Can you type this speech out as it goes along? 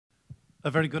A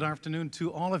very good afternoon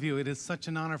to all of you. It is such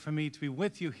an honor for me to be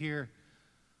with you here.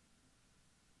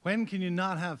 When can you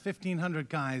not have 1,500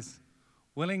 guys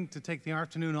willing to take the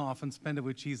afternoon off and spend it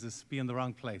with Jesus, be in the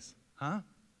wrong place? Huh?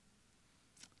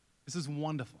 This is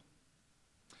wonderful.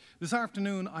 This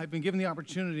afternoon, I've been given the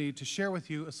opportunity to share with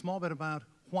you a small bit about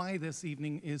why this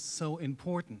evening is so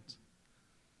important.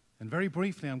 And very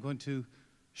briefly, I'm going to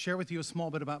share with you a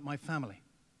small bit about my family.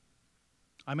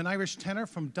 I'm an Irish tenor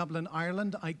from Dublin,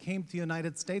 Ireland. I came to the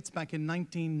United States back in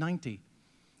 1990.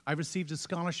 I received a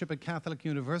scholarship at Catholic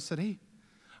University.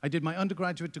 I did my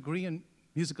undergraduate degree in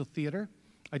musical theater.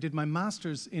 I did my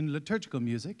master's in liturgical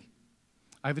music.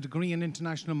 I have a degree in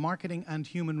international marketing and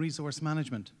human resource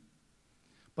management.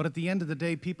 But at the end of the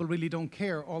day, people really don't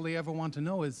care. All they ever want to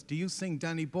know is, do you sing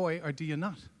Danny Boy or do you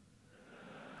not?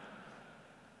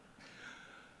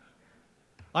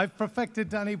 I've perfected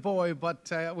Danny Boy, but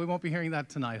we won't be hearing that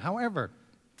tonight. However,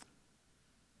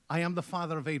 I am the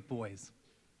father of 8 boys.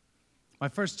 My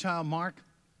first child, Mark,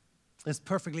 is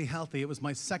perfectly healthy. It was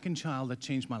my second child that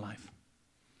changed my life.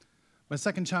 My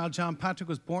second child, John Patrick,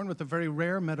 was born with a very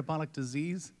rare metabolic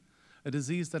disease, a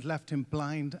disease that left him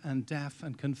blind and deaf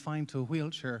and confined to a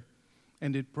wheelchair,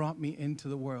 and it brought me into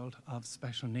the world of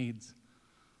special needs.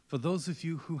 For those of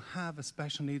you who have a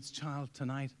special needs child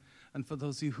tonight, and for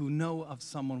those of you who know of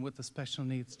someone with a special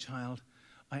needs child,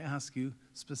 I ask you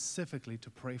specifically to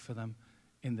pray for them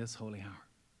in this holy hour.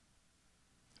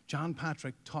 John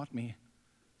Patrick taught me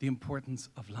the importance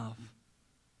of love.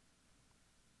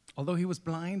 Although he was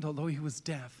blind, although he was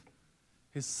deaf,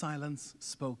 his silence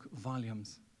spoke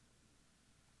volumes.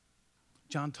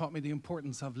 John taught me the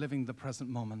importance of living the present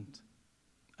moment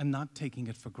and not taking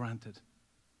it for granted.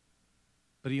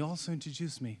 But he also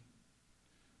introduced me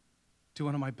to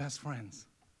one of my best friends.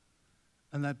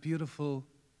 And that beautiful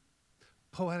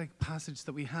poetic passage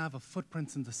that we have of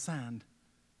footprints in the sand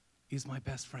is my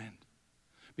best friend.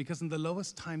 Because in the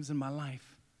lowest times in my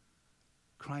life,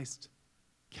 Christ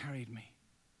carried me.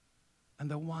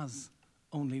 And there was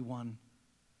only one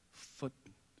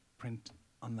footprint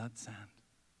on that sand.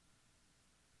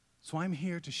 So I'm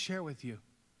here to share with you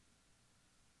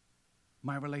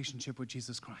my relationship with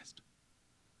Jesus Christ.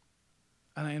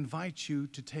 And I invite you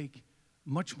to take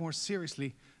much more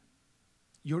seriously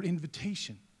your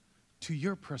invitation to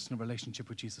your personal relationship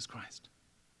with Jesus Christ.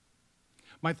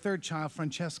 My third child,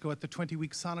 Francesco, at the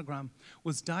 20-week sonogram,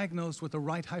 was diagnosed with a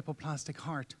right hypoplastic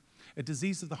heart, a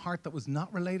disease of the heart that was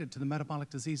not related to the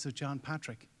metabolic disease of John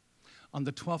Patrick. On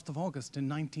the 12th of August in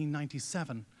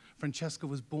 1997, Francesco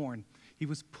was born. He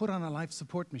was put on a life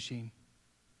support machine,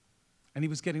 and he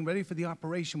was getting ready for the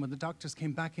operation when the doctors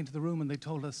came back into the room and they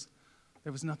told us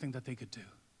there was nothing that they could do.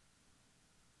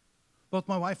 Both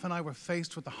my wife and I were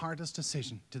faced with the hardest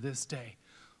decision to this day,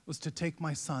 was to take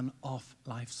my son off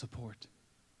life support.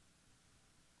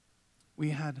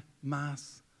 We had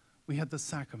Mass, we had the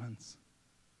sacraments.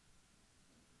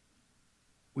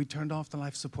 We turned off the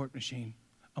life support machine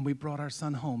and we brought our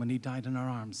son home and he died in our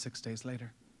arms 6 days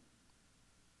later.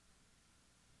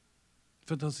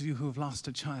 For those of you who have lost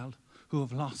a child, who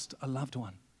have lost a loved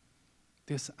one,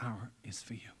 this hour is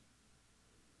for you.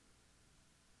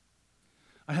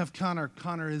 I have Connor.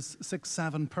 Connor is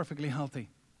 6'7", perfectly healthy.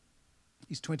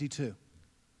 He's 22.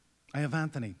 I have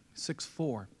Anthony,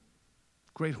 6'4",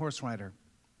 great horse rider.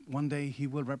 One day he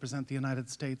will represent the United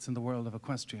States in the world of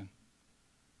equestrian,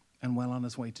 and well on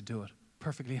his way to do it,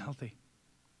 perfectly healthy.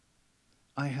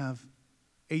 I have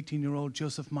 18-year-old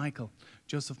Joseph Michael.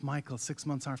 Joseph Michael, 6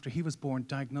 months after he was born,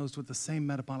 diagnosed with the same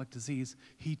metabolic disease.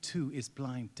 He too is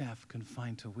blind, deaf,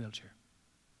 confined to a wheelchair.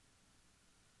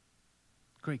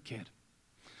 Great kid.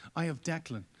 I have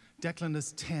Declan. Declan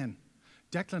is 10.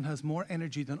 Declan has more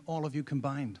energy than all of you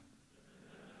combined.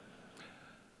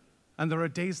 And there are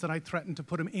days that I threaten to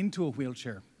put him into a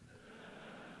wheelchair,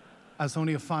 as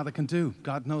only a father can do.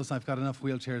 God knows I've got enough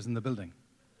wheelchairs in the building.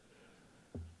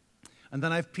 And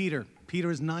then I have Peter.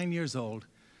 Peter is 9 years old,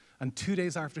 and 2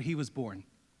 days after he was born,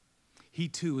 he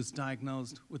too was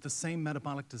diagnosed with the same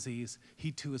metabolic disease.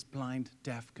 He too is blind,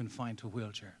 deaf, confined to a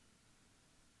wheelchair.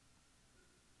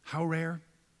 How rare?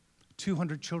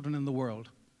 200 children in the world,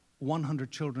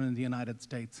 100 children in the United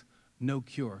States, no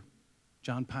cure.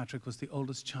 John Patrick was the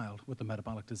oldest child with the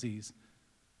metabolic disease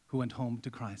who went home to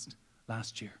Christ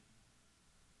last year,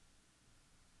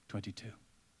 22.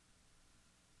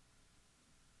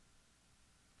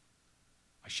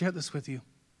 I share this with you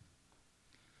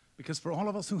because for all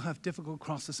of us who have difficult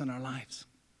crosses in our lives,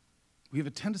 we have a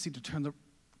tendency to turn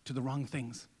to the wrong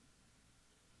things.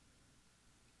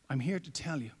 I'm here to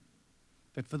tell you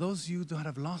that for those of you that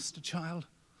have lost a child,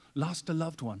 lost a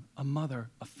loved one, a mother,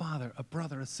 a father, a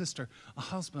brother, a sister, a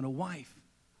husband, a wife,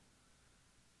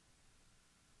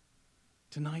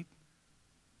 Tonight,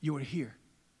 you are here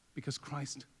because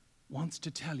Christ wants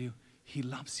to tell you he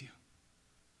loves you.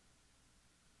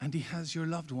 And he has your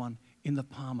loved one in the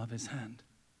palm of his hand.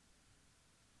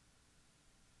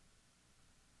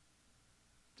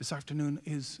 This afternoon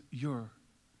is your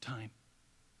time.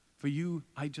 For you,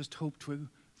 I just hope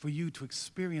for you to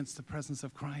experience the presence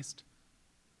of Christ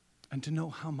and to know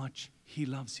how much he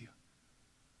loves you.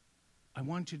 I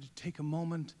want you to take a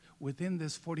moment within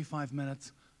this 45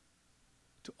 minutes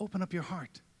to open up your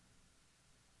heart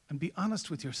and be honest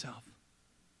with yourself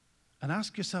and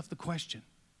ask yourself the question,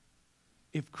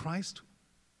 if Christ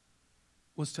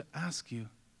was to ask you,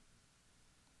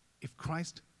 if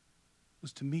Christ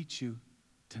was to meet you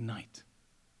tonight,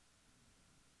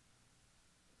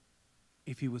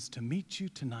 if he was to meet you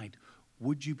tonight,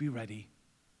 would you be ready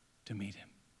to meet him?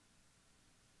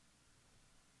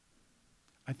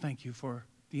 I thank you for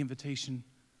the invitation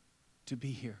to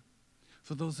be here.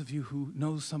 For those of you who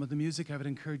know some of the music, I would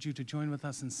encourage you to join with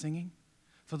us in singing.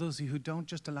 For those of you who don't,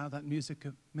 just allow that music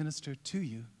to minister to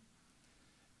you.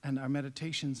 And our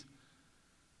meditations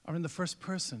are in the first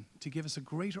person to give us a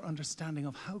greater understanding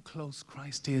of how close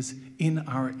Christ is in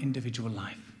our individual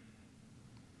life.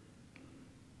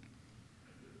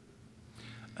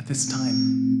 At this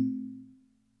time,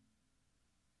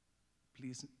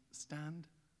 please stand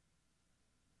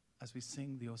as we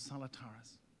sing the O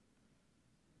Salutaris.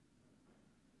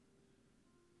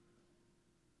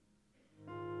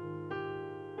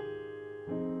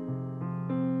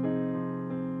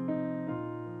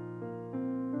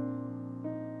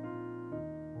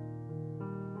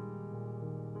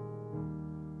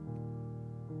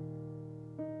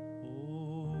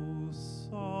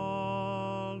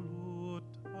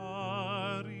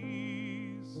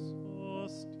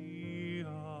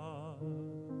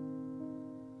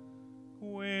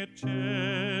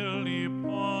 Celi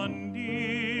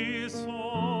pandis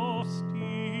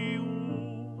ostium,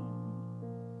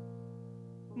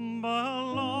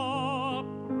 balla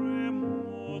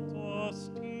premot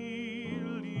hostilia,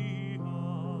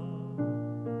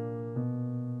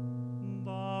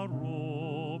 da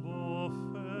robo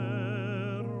feraxilium,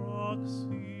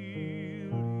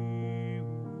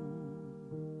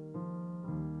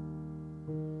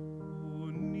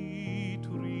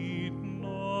 unitrit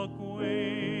noque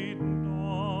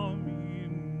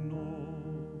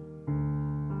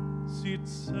sit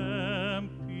sempiterna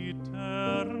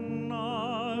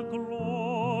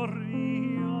gloria,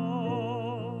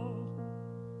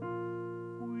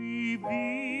 qui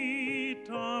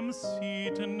vitam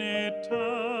sit ne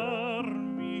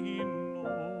termino,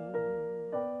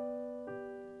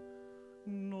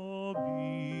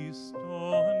 nobis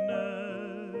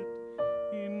donet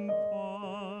in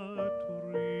patria.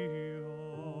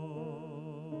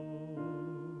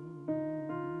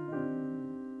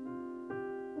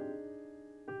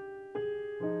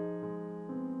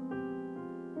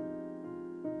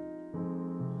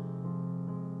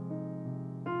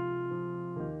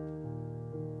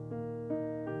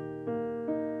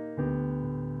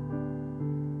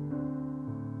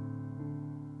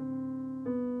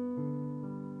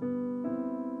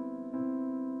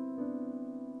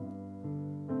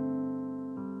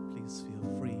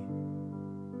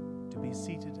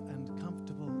 Seated and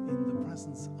comfortable in the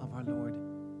presence of our Lord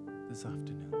this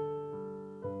afternoon.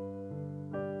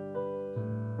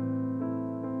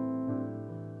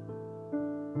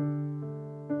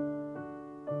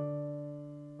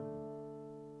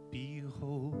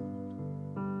 Behold,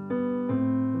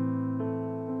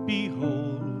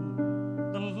 behold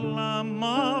the Lamb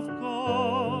of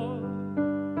God.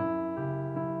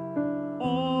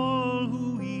 All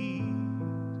who eat,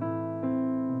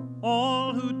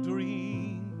 all who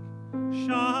drink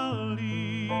shall live,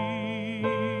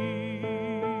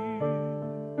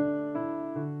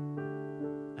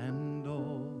 and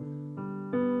all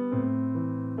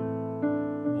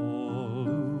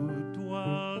who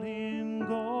dwell in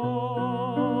God,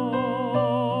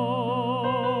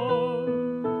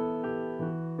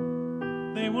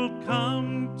 they will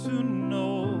come to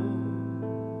know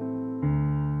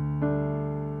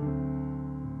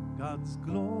God's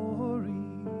glory.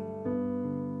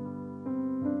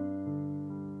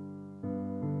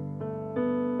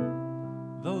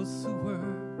 Those who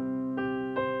were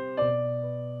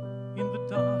in the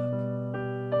dark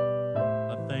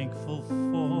are thankful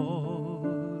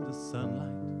for the sunlight.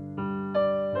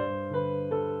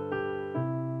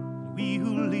 We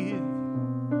who live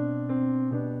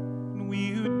and we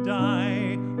who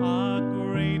die are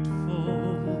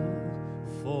grateful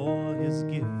for his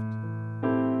gift.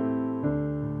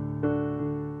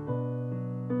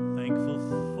 Thankful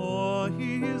for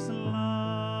his love.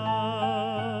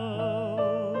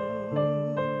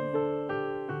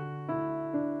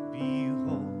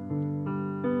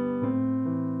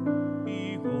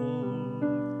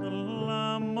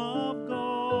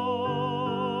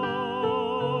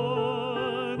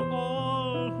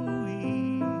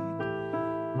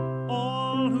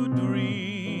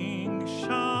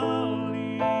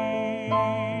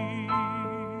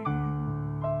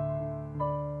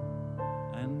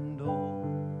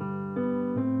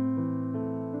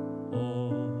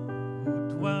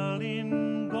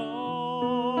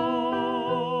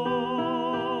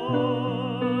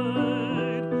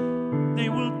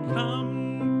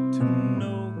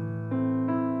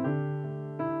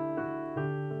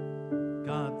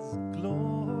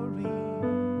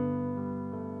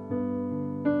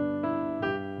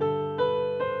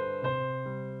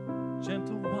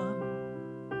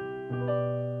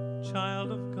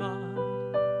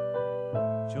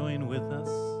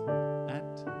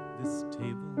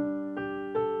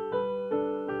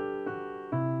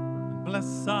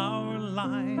 bless our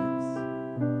lives,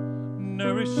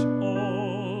 nourish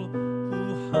all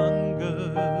who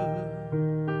hunger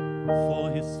for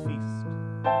his feast.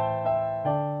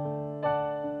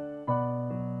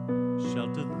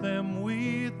 Shelter them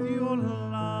with your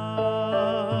love.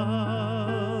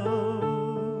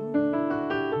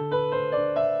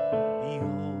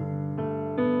 Behold,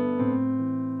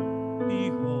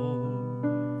 behold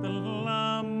the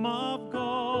Lamb of God.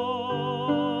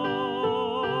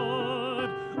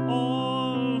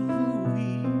 All who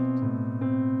eat,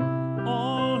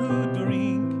 all who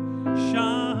drink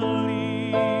shall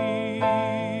live,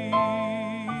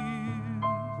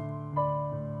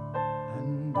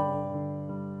 and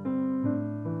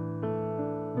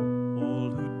all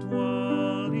who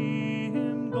dwell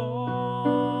in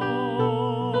God,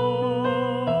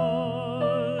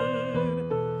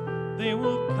 they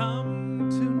will come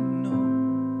to know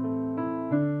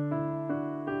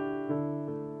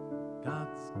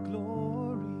God's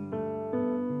glory.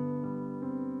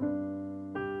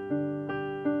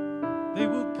 They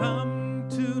will come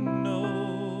to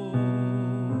know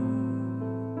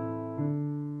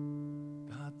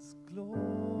God's glory.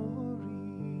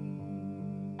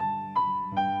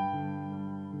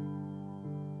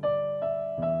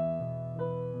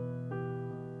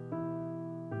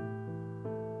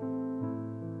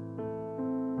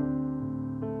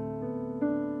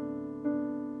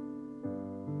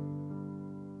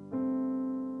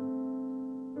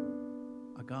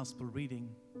 A gospel reading.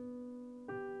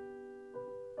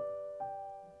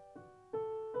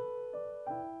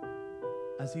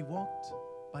 As he walked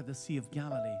by the Sea of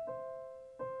Galilee,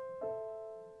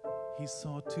 he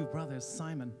saw two brothers,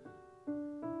 Simon,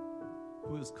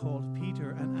 who is called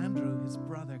Peter, and Andrew, his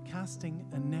brother, casting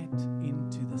a net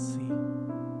into the sea.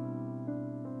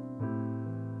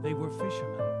 They were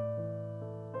fishermen.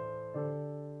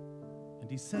 And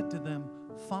he said to them,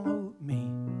 "Follow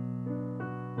me,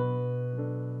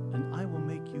 and I will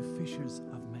make you fishers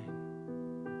of men."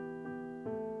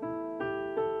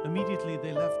 Immediately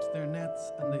they left their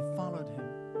nets and they followed him.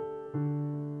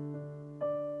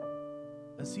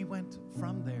 As he went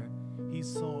from there, he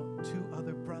saw two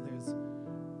other brothers,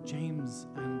 James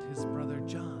and his brother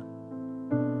John.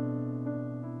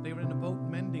 They were in a boat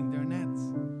mending their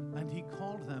nets, and he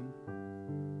called them,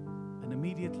 and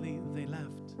immediately they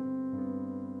left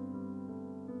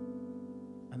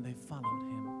and they followed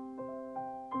him.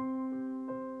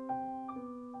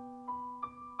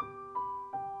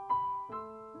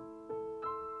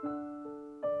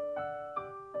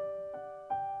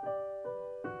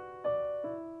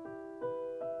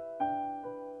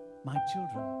 My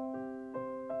children,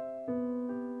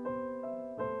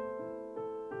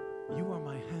 you are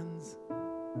my hands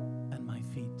and my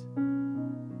feet.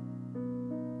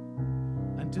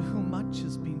 And to whom much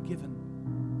has been given,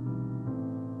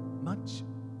 much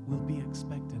will be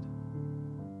expected.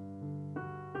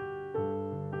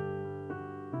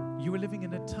 You are living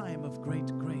in a time of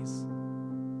great grace.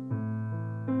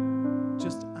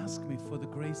 Just ask me for the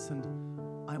grace and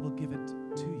I will give it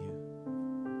to you.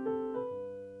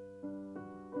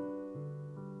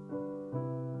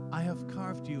 I have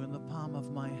carved you in the palm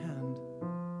of my hand,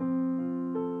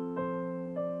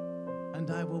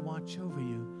 and I will watch over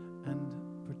you and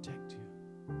protect you.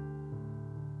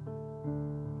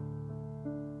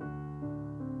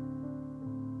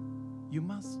 You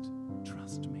must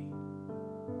trust me.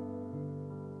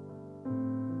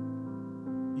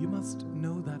 You must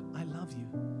know that I love you,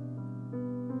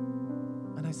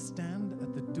 and I stand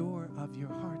at the door of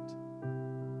your heart,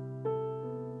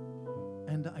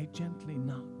 and I gently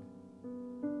knock.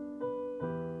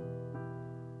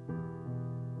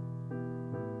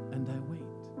 And I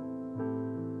wait.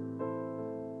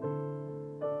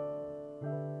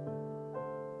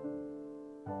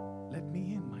 Let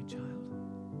me in, my child.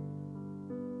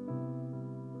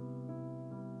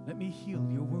 Let me heal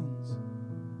your wounds.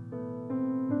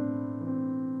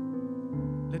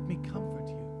 Let me comfort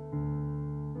you.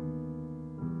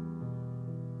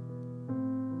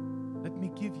 Let me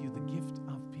give you the gift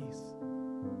of peace.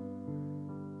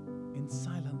 In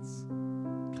silence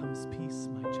comes peace,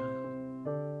 my child.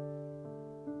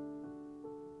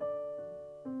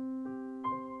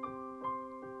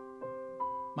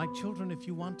 My children, if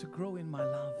you want to grow in my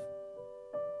love,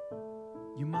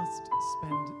 you must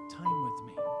spend time with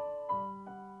me.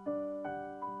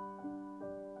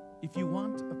 If you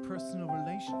want a personal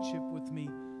relationship with me,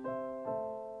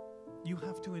 you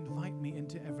have to invite me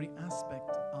into every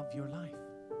aspect of your life.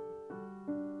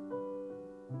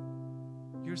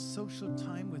 Your social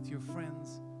time with your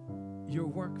friends, your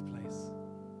workplace,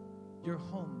 your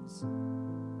homes,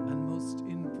 and most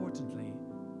importantly,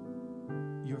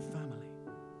 your family.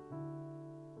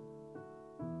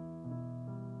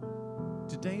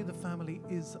 Today, the family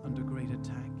is under great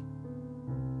attack.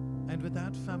 And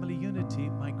without family unity,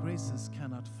 my graces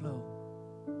cannot flow.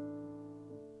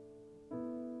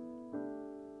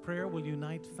 Prayer will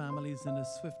unite families in a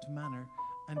swift manner,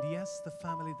 and yes, the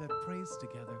family that prays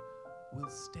together will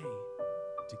stay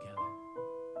together.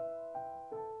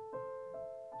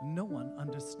 No one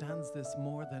understands this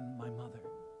more than my mother.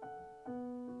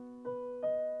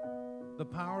 The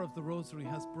power of the rosary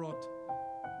has brought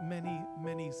many,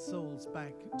 many souls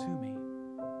back to me.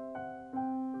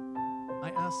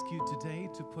 I ask you today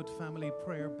to put family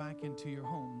prayer back into your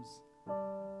homes.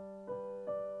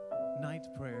 Night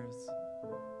prayers,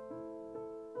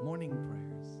 morning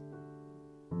prayers,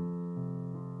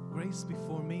 grace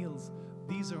before meals.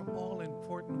 These are all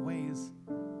important ways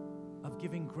of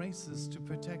giving graces to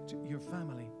protect your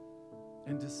family,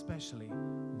 and especially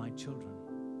my children.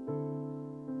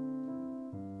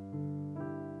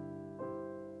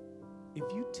 If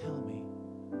you tell me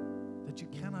that you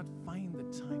cannot find the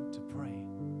time to pray,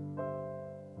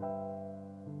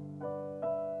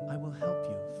 I will help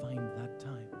you find that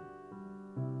time.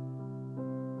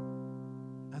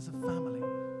 As a family,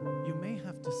 you may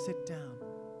have to sit down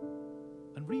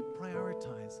and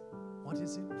reprioritize what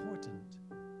is important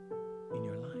in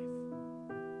your life.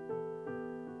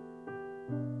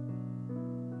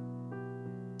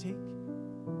 Take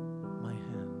my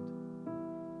hand.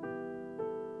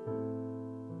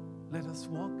 Let us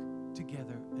walk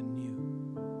together anew.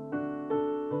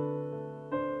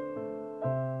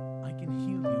 I can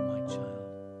heal you, my child.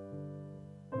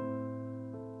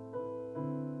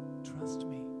 Trust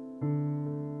me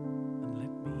and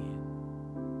let me in.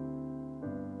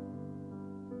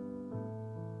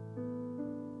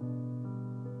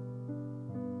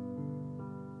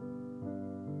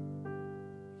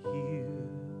 Here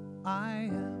I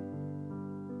am,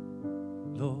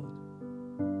 Lord.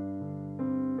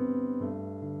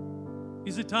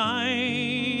 Is it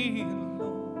I,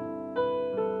 Lord?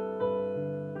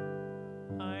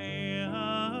 I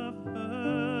have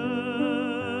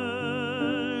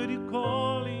heard you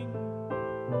calling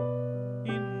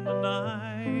in the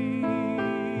night,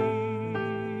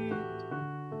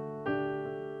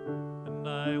 and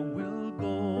I will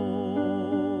go,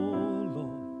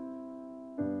 Lord,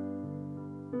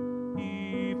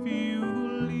 if you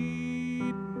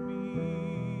lead me.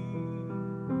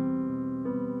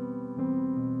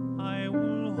 I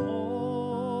will hold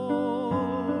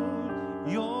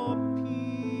your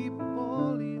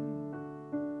people in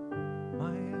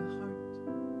my heart.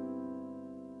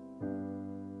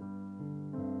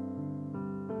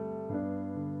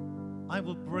 I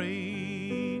will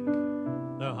break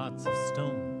their hearts of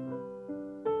stone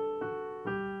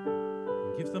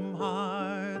and give them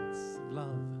hearts of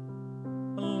love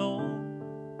alone.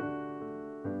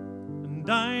 And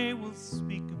I will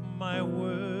speak my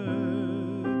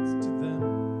words to them.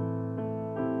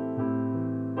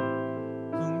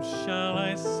 Whom shall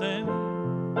I send?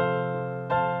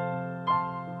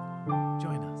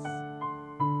 Join us.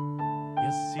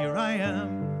 Yes, here I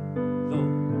am, Lord.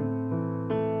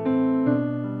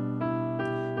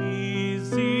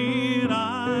 Is it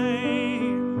I,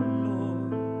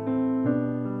 Lord?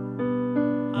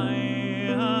 I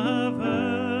have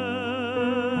heard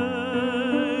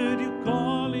you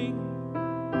calling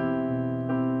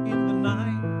in the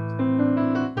night,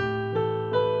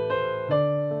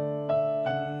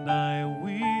 and I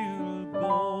will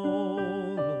go,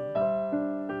 Lord,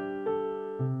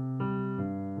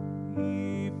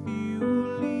 if you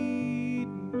lead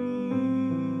me.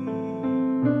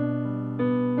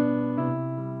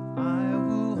 I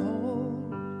will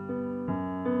hold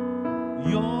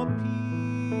your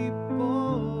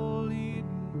people in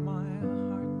my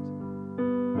heart.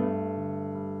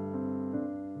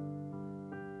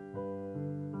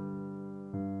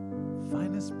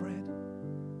 Finest bread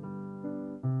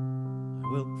I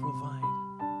will provide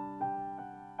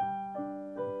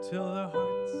until their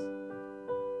hearts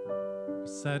are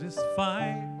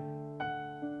satisfied,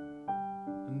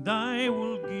 and I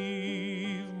will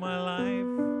give my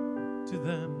life to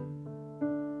them.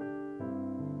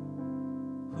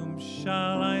 Whom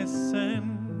shall I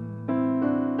send?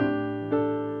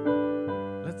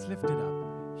 Let's lift it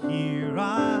up. Here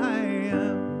I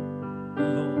am,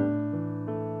 Lord.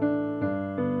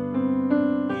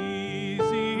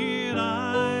 Is it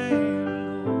I,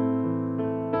 Lord?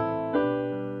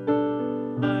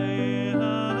 I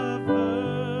have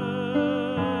heard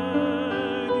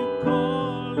you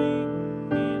calling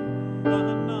in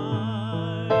the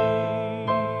night,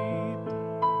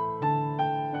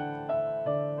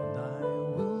 and I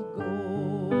will go,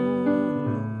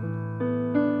 Lord,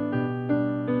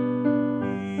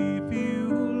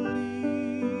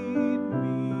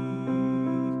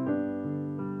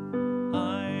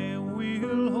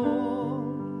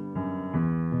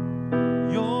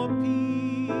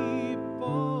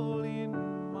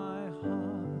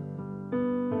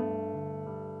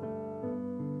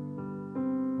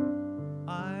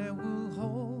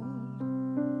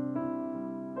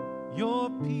 your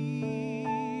people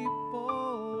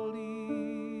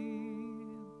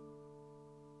in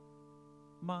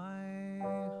my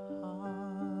heart.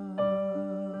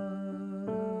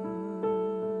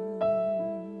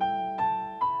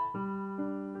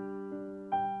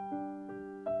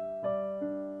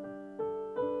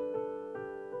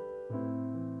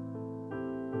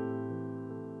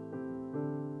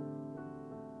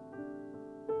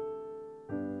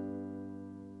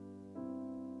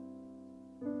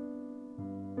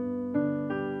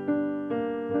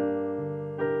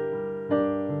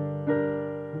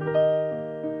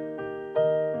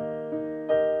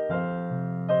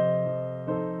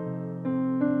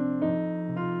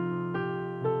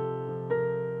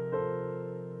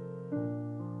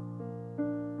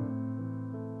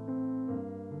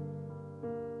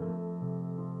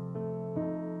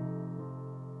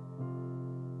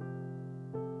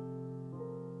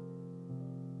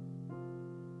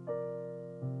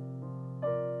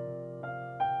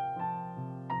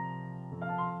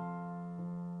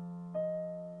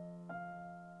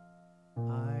 I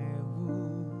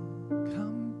will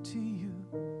come to you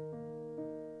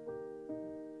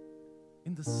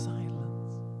in the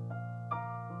silence.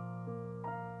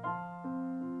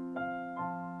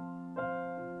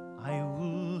 I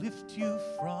will lift you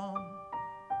from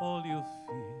all your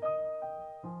fear.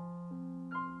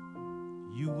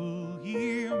 You will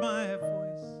hear my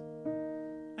voice.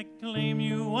 I claim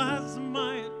you as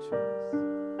my choice.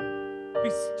 Be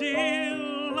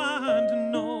still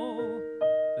and know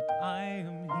that I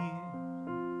am here.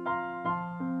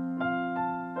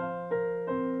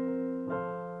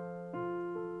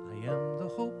 I am the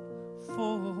hope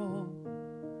for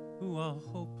who are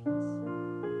hopeless.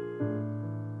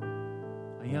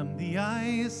 I am the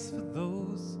eyes for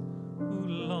those who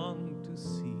long to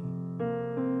see.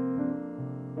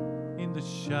 In the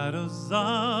shadows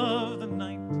of the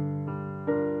night,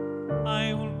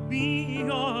 I will be your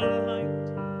light.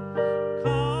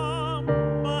 Come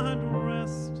and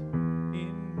rest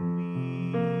in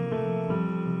me.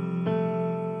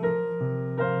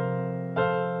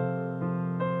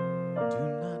 Do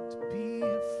not be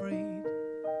afraid,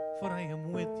 for I am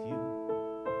with you.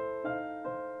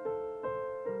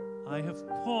 I have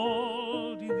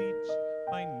called you each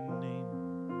by name.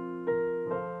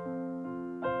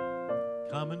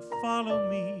 Come and follow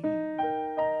me,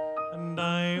 and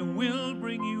I will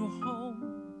bring you home.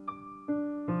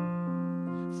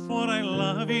 For I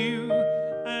love you,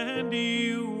 and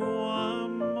you are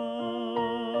mine.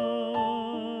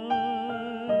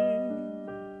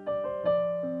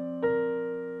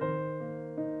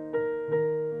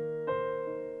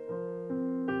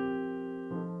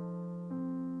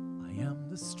 I am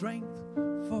the strength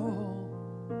for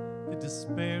the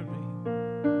despairing,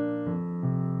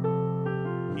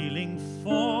 healing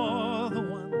for the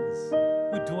ones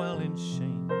who dwell in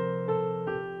shame.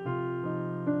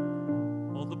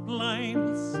 All the blind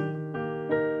will see,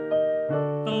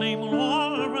 the lame will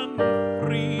all run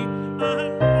free,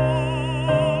 and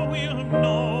all will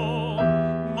know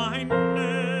my name.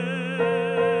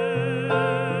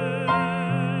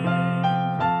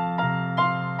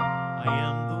 I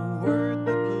am the word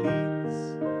that leads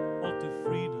all to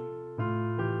freedom.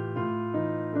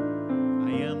 I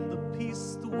am the peace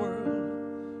the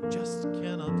world just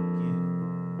cannot give.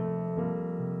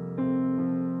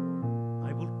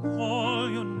 I will call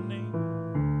your name,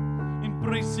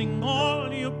 embracing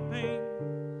all your pain.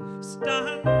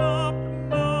 Stand up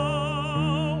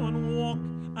now and walk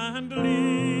and live.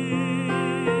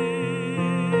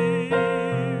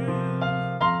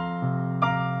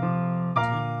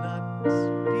 Do not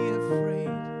be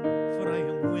afraid, for I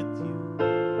am with you.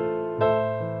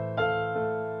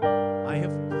 I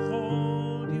have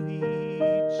called you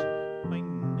each by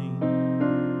name.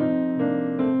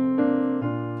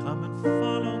 Come and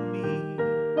follow me,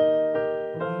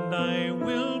 and I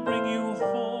will bring you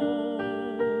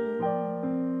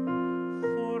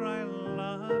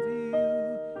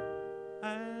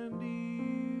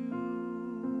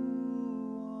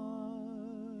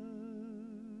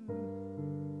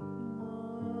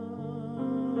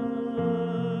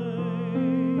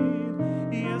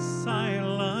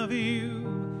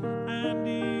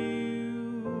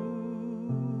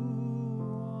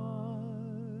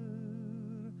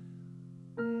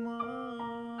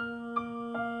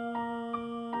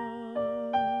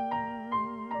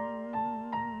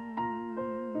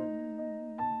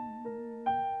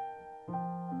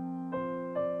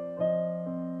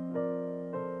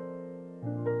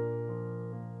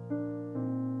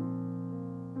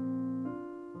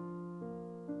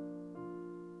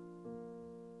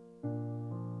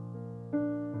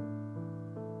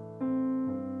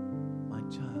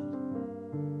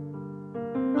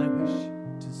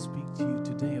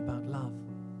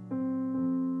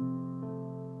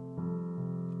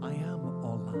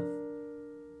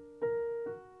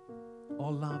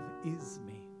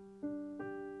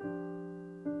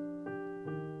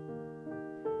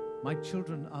My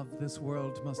children of this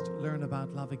world must learn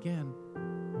about love again,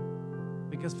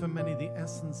 because for many the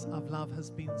essence of love has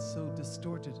been so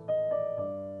distorted.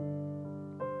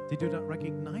 They do not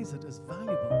recognize it as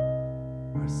valuable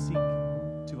or seek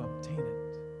to obtain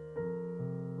it.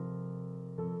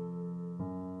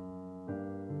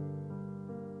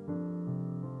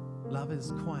 Love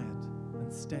is quiet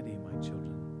and steady, my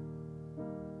children.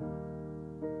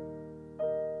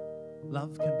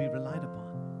 Love can be relied upon.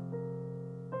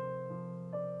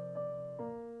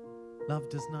 Love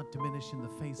does not diminish in the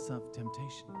face of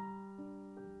temptation.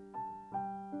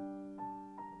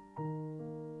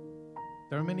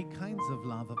 There are many kinds of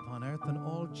love upon earth, and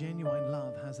all genuine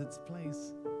love has its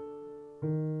place.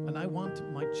 And I want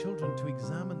my children to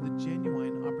examine the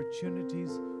genuine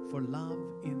opportunities for love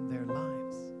in their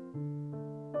lives.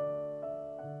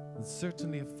 And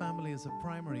certainly a family is a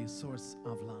primary source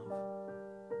of love.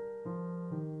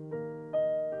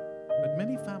 But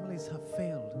many families have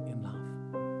failed in love.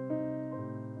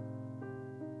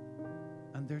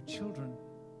 And their children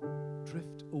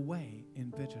drift away in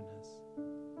bitterness.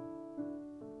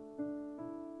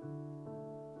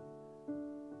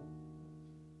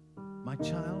 My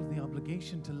child, the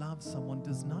obligation to love someone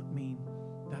does not mean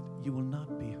that you will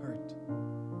not be hurt.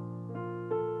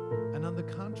 And on the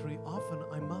contrary, often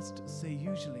I must say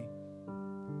usually,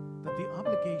 that the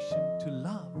obligation to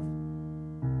love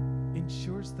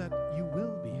ensures that you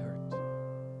will be hurt.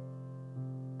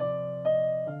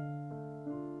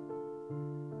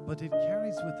 But it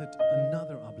carries with it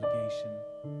another obligation.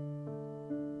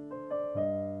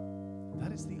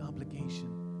 That is the obligation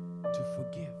to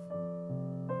forgive.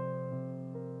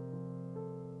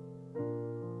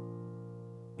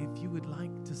 If you would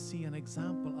like to see an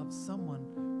example of someone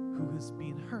who has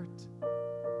been hurt,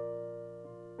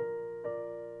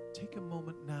 take a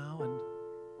moment now and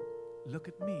look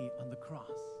at me on the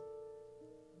cross.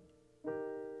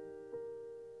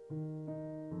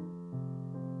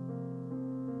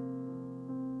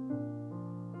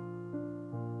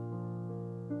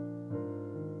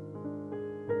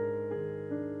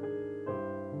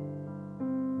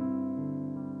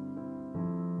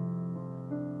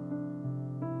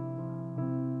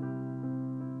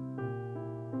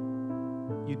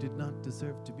 You did not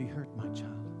deserve to be hurt, my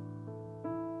child.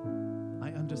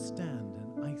 I understand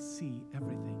and I see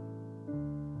everything.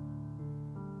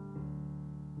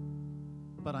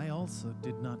 But I also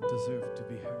did not deserve to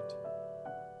be hurt.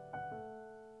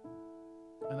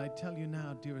 And I tell you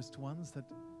now, dearest ones, that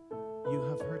you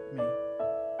have hurt me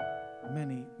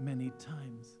many, many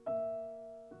times.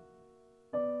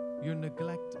 Your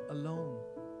neglect alone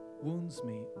wounds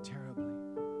me terribly.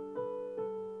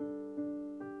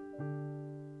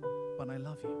 But I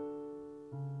love you.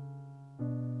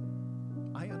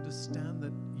 I understand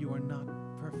that you are not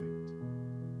perfect.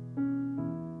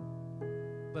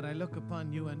 But I look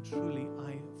upon you and truly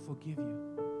I forgive you.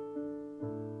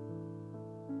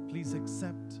 Please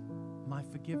accept my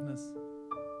forgiveness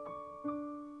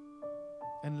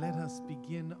and let us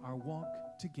begin our walk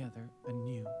together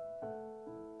anew.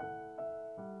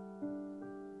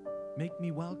 Make me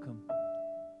welcome,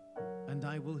 and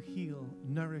I will heal,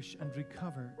 nourish, and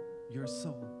recover your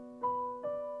soul.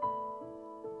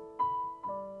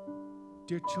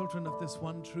 Dear children of this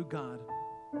one true God,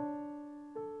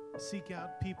 seek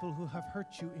out people who have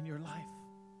hurt you in your life,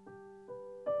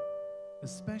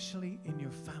 especially in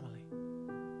your family,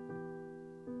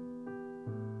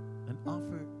 and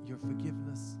offer your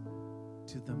forgiveness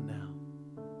to them now.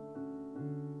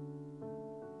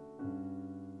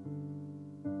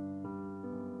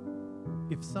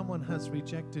 If someone has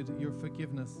rejected your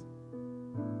forgiveness,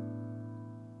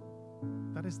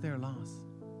 that is their loss.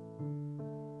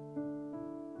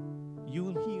 You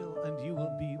will heal and you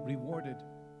will be rewarded.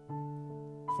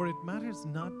 For it matters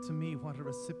not to me what a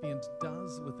recipient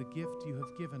does with the gift you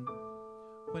have given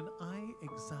when I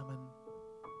examine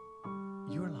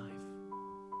your life.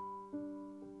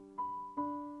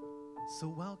 So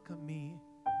welcome me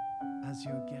as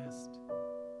your guest,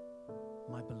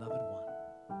 my beloved one.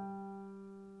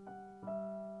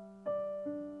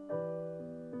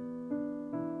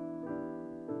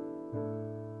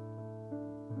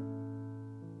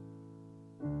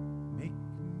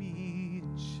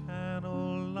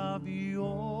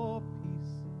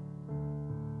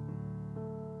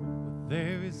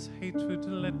 There is hatred,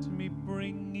 let me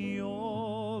bring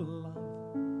your love.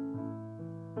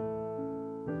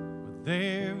 Where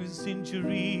there is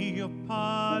injury, your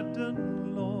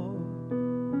pardon, Lord.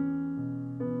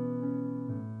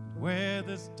 Where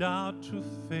there's doubt, true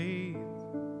faith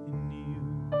in you.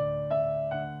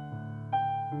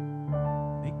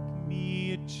 Make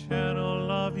me a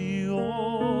channel of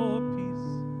your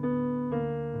peace.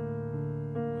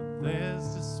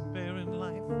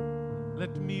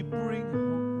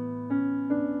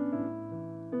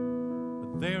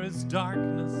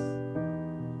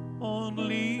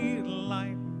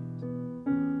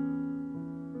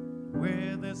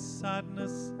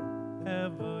 sadness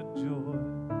ever joy.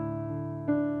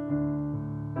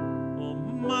 Oh,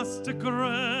 Master,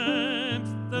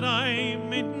 grant that I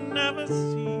may never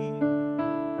see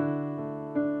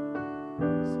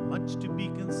so much to be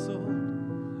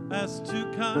consoled as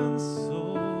to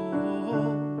console,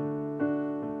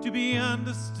 to be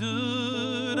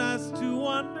understood as to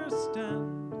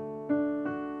understand,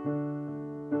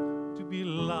 to be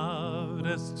loved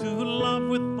as to love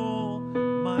with all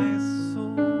my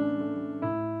soul.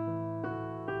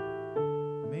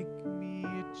 Make me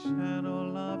a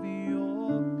channel of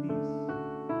your peace.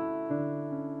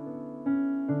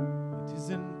 It is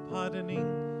in pardoning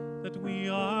that we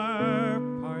are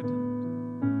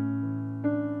pardoned,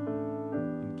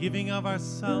 in giving of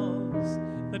ourselves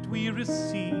that we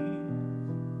receive,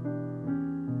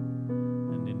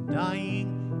 and in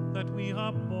dying that we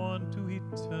are born to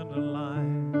eternal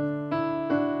life.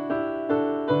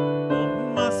 Oh,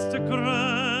 Master,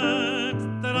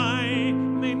 grant that I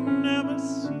may never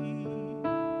see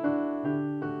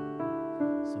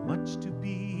so much to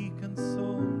be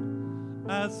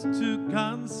consoled as to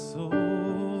console,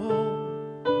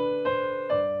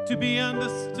 to be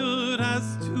understood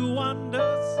as to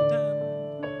understand,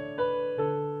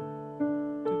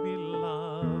 to be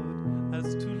loved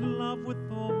as to love with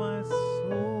all my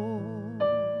soul.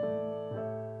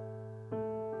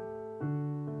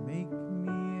 Make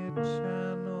me a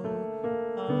channel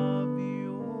of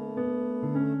your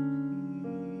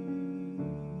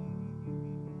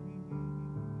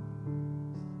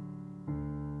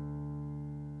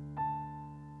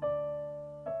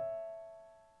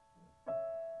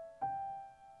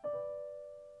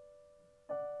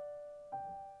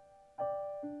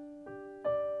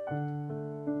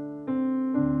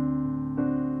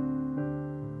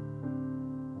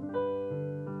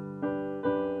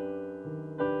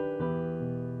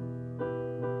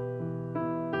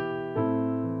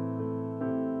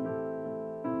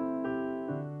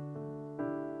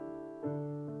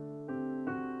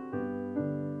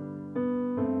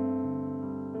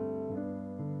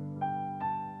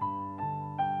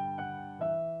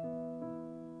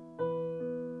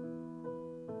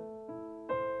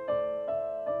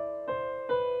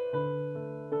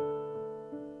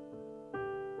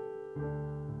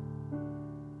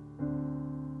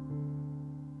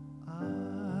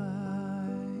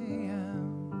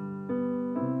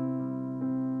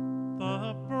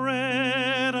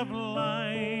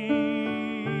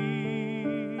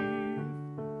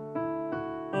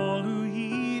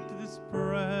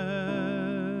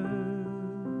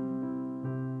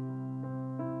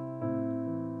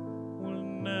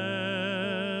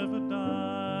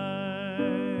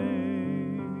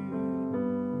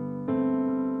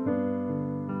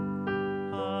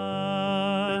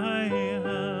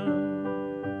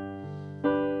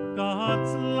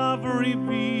God's love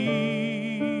revealed.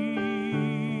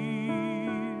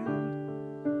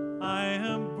 I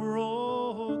am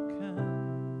broken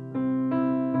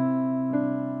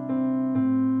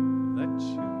that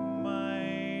you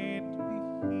might be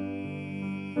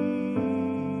healed.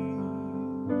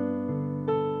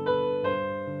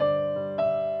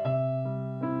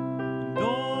 And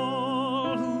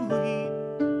all who eat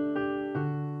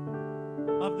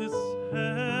of this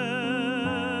heavenly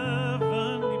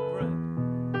bread,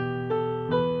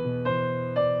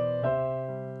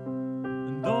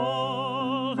 and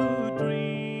all who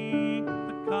drink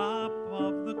the cup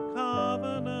of the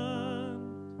covenant,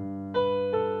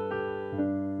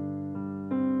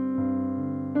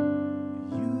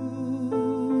 you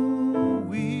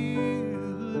will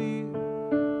live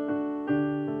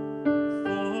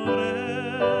forever.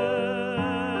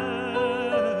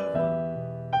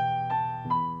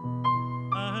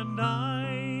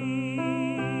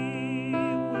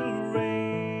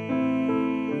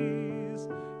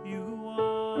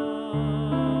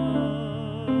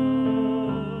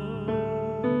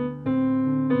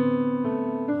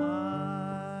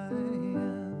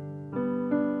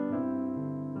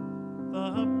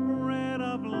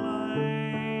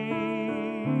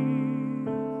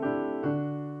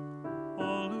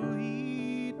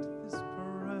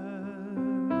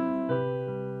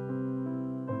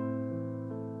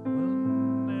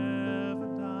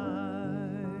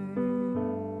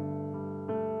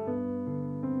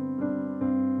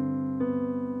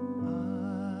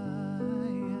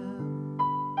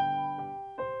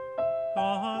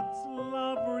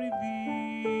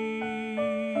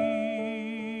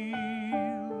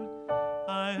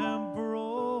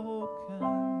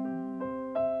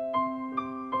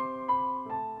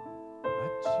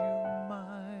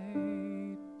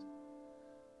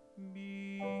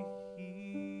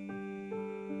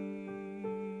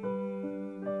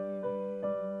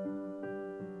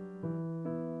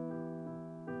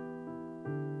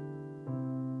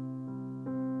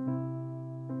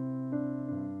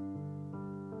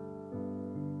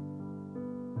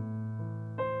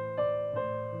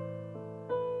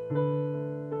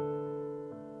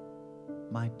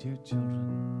 My dear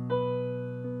children,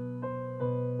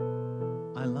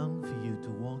 I long for you to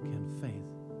walk in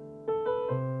faith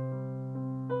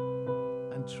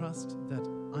and trust that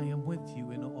I am with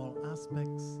you in all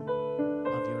aspects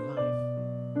of your life.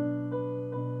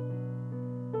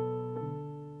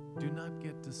 Do not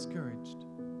get discouraged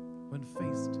when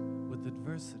faced with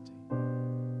adversity.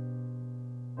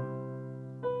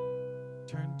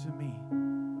 Turn to me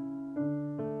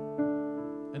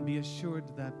and be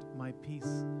assured that my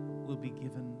peace will be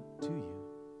given to you.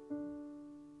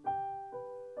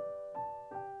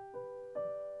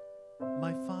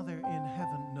 My Father in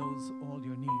heaven knows all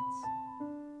your needs,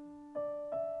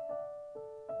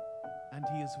 and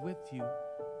He is with you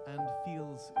and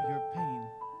feels your pain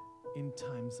in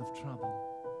times of trouble.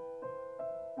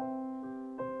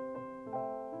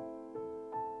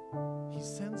 He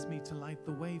sends me to light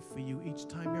the way for you each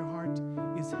time your heart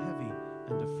is heavy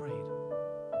and afraid.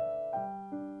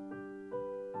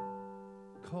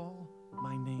 Call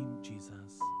my name,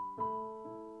 Jesus,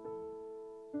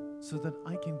 so that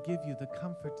I can give you the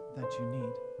comfort that you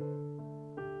need.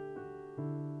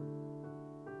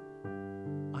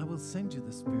 I will send you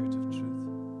the Spirit of truth,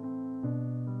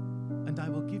 and I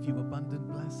will give you abundant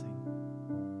blessing.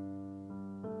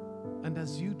 And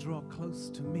as you draw close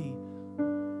to me,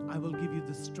 I will give you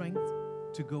the strength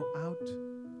to go out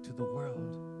to the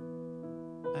world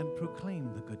and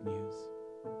proclaim the good news.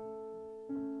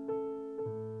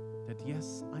 That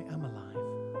yes, I am alive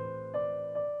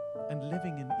and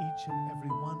living in each and every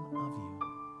one of you.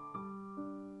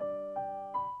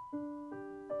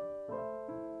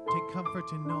 Take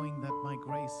comfort in knowing that my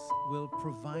grace will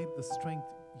provide the strength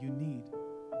you need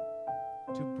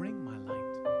to bring my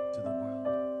light to the world.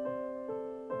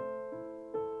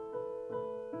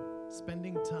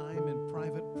 Spending time in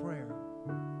private prayer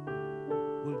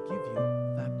will give you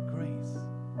that grace.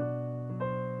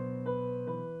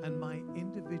 And my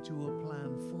individual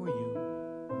plan for you,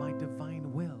 my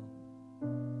divine will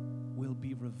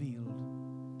be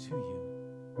revealed to you.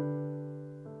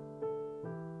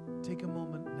 Take a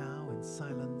moment now in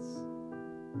silence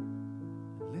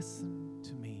and listen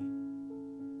to me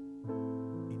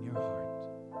in your heart.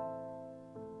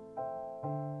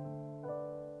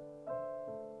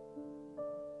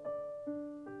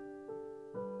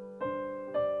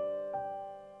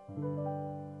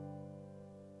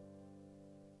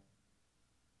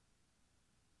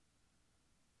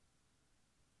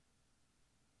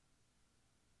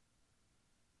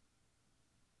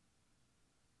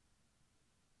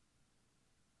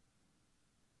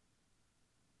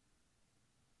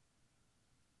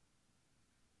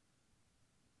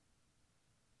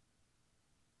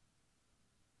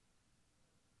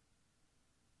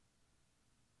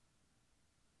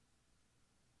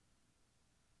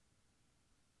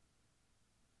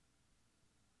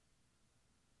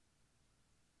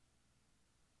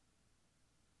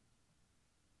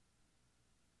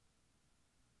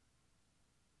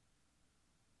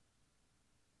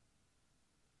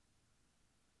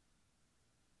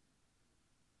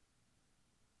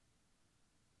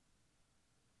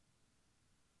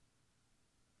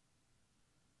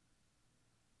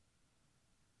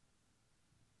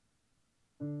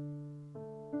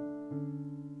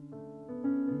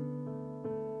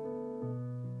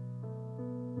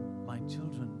 My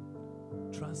children,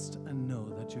 trust and know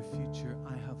that your future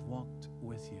I have walked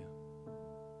with you.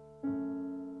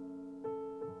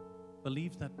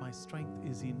 Believe that my strength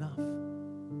is enough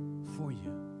for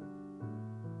you.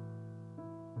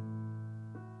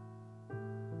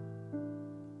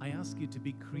 I ask you to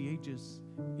be courageous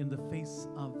in the face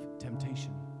of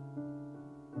temptation.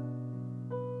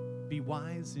 Be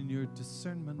wise in your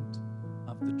discernment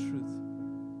of the truth.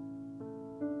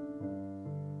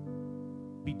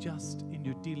 Be just in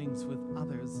your dealings with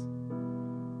others.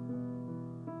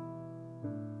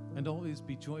 And always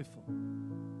be joyful,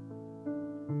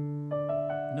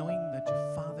 knowing that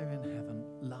your Father in heaven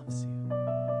loves you.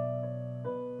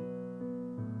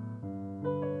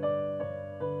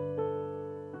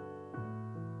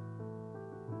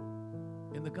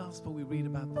 In the gospel, we read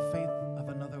about the faith of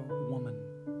another woman.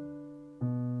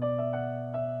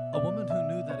 A woman who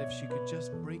knew that if she could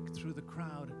just break through the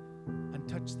crowd and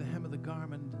touch the hem of the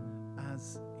garment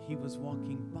as he was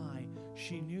walking by,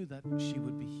 she knew that she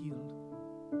would be healed.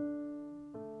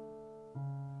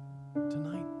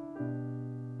 Tonight,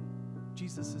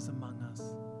 Jesus is among us,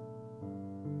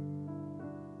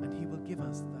 and he will give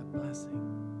us that blessing.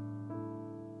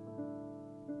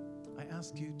 I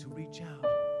ask you to reach out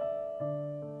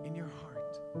in your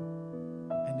heart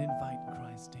and invite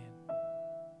Christ in.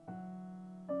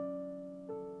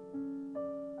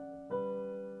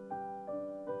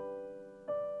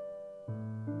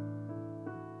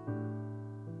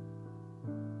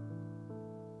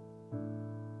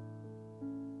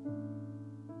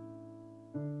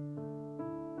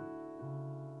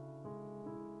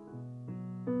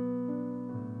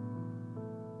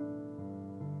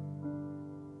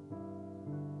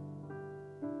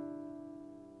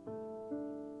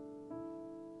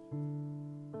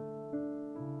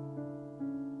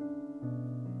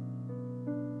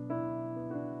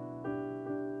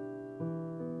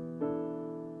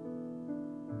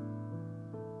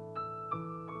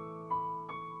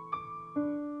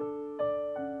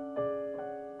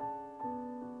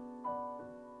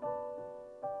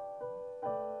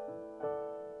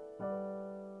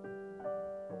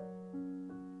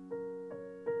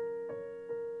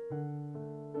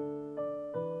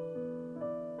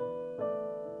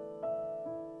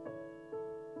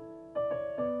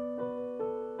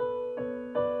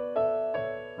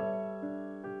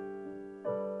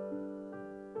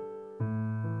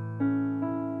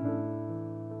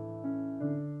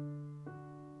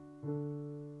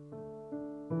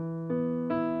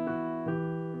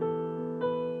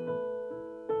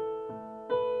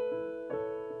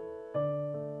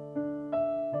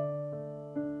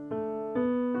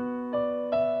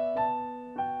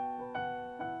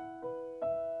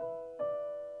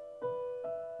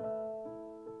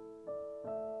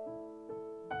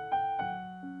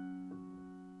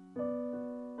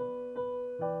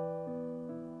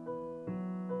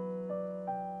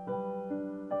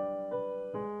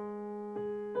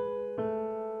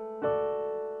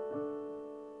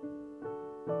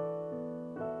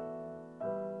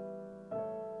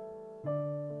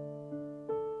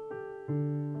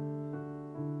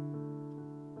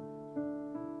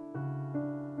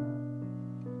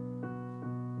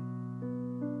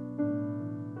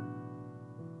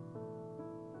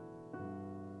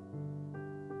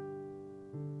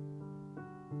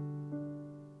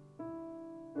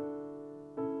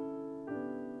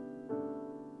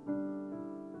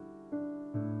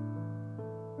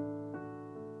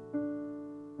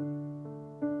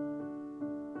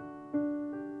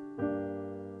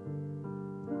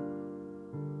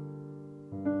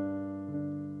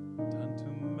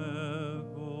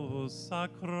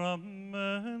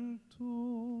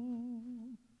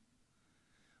 sacramentum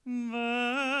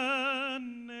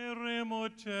veneremo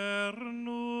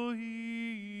cernui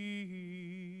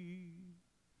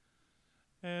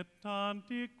et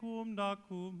anticum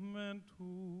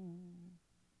documentum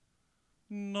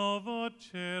novo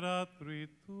ceratri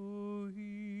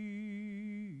tui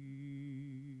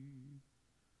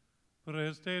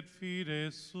prestet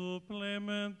fide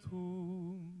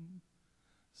supplementum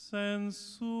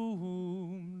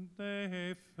sensum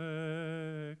defectui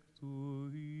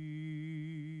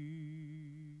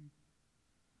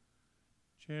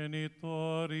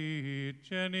genitori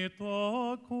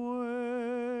genitoque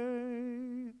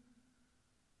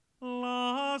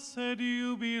lasset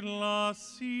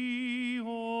jubilatio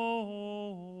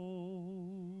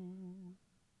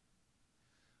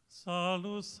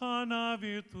salus sana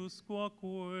virtus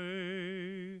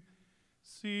quoque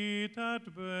sit et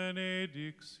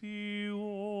benedictio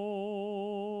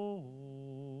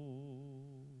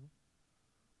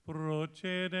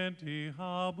procedenti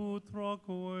habut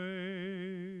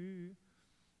troque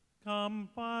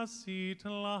campa sit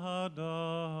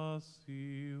laudatio.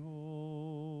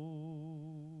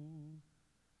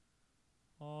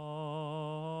 Amen.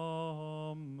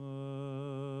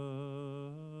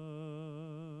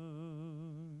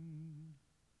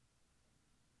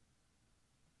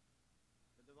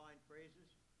 The divine praises.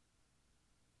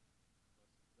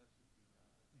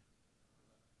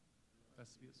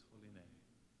 Blessed be his holy name.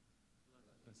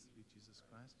 Blessed be Jesus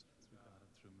Christ, through God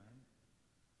and through man.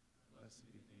 Blessed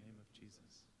be the name of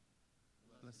Jesus.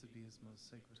 Blessed be his most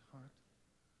sacred heart.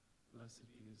 Blessed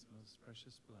be his most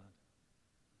precious blood.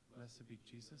 Blessed be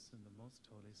Jesus in the most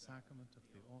holy sacrament of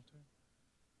the altar.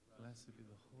 Blessed be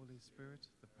the Holy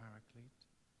Spirit, the Paraclete.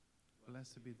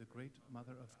 Blessed be the great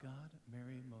Mother of God,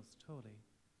 Mary most holy.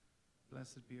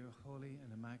 Blessed be her holy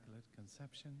and immaculate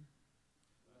conception.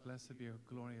 Blessed be her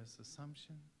glorious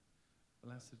assumption.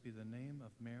 Blessed be the name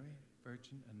of Mary,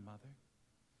 Virgin and Mother.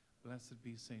 Blessed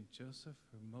be Saint Joseph,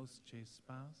 her most chaste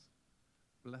spouse.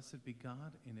 Blessed be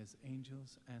God in his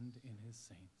angels and in his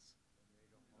saints.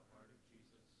 Heart of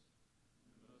Jesus,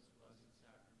 in the most blessed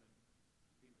sacrament,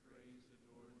 be praised,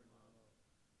 adored, and loved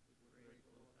with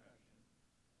grateful affection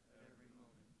at every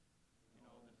moment in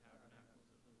all the tabernacles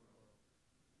of the world,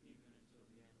 even until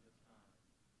the end of time.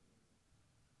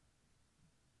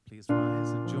 Please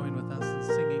rise and join with us in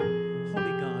singing,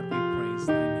 Holy God, we praise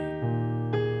thy name.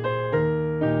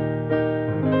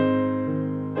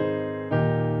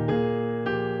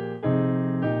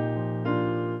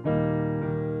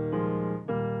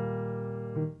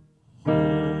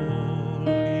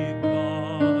 Holy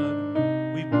God,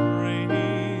 we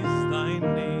praise thy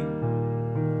name.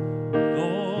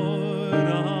 Lord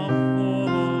of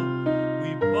all,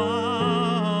 we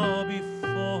bow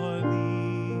before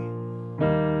thee.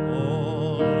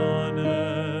 All on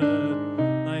earth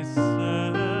thy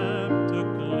scepter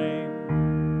claim.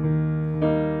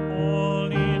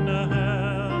 All in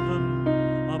heaven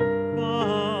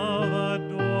above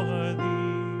adore thee.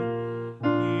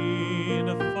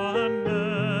 Infinite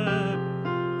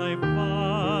thy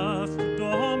vast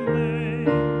domain.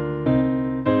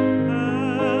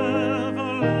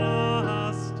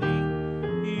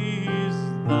 Everlasting is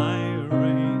thy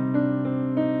reign.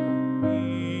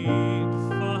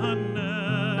 Infinite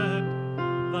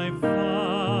thy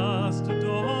vast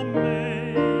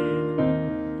domain.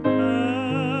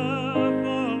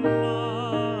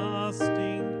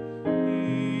 Everlasting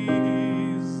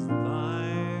is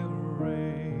thy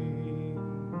reign.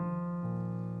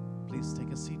 Please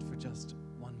take a seat for just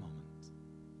one moment.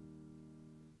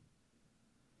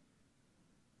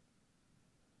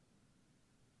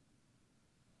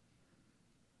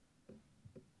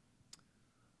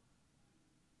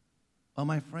 Well,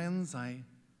 my friends, I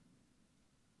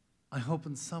hope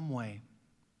in some way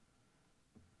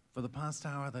for the past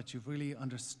hour that you've really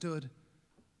understood,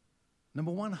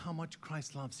 number one, how much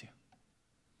Christ loves you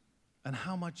and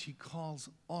how much he calls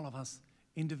all of us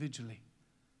individually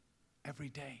every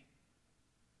day,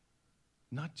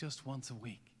 not just once a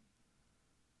week.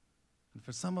 And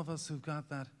for some of us who've got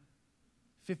that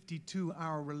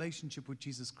 52-hour relationship with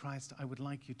Jesus Christ, I would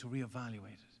like you to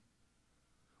reevaluate it.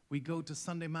 We go to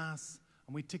Sunday Mass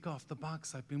and we tick off the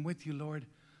box, I've been with you, Lord,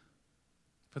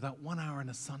 for that 1 hour on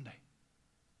a Sunday.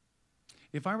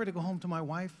 If I were to go home to my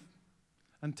wife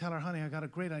and tell her, honey, I got a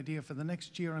great idea, for the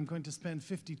next year I'm going to spend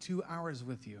 52 hours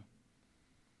with you,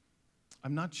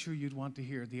 I'm not sure you'd want to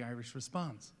hear the Irish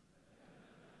response.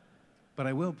 But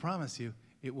I will promise you,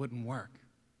 it wouldn't work.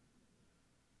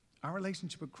 Our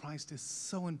relationship with Christ is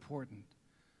so important.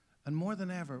 And more than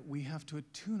ever, we have to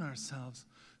attune ourselves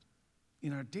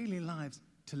in our daily lives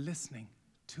to listening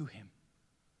to him.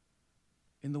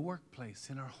 In the workplace,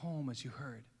 in our home, as you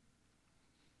heard.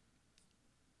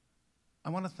 I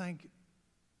want to thank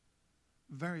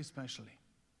very especially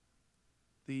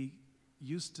the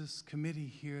Eustace committee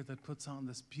here that puts on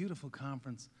this beautiful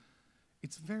conference.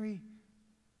 It's very,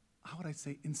 how would I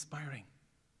say, inspiring.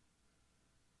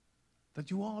 That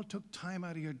you all took time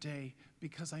out of your day,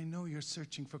 because I know you're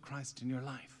searching for Christ in your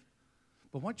life.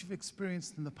 But what you've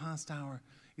experienced in the past hour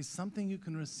is something you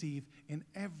can receive in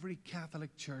every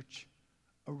Catholic church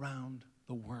around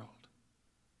the world.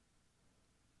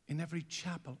 In every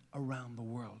chapel around the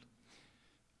world.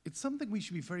 It's something we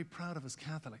should be very proud of as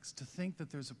Catholics, to think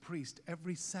that there's a priest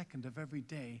every second of every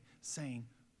day saying,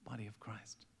 body of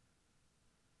Christ,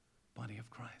 body of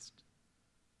Christ,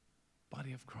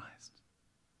 body of Christ.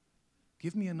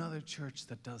 Give me another church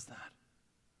that does that.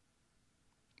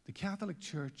 The Catholic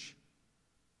Church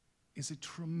is a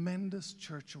tremendous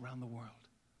church around the world,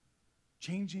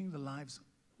 changing the lives.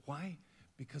 Why?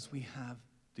 Because we have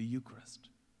the Eucharist.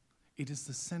 It is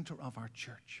the center of our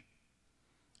church.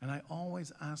 And I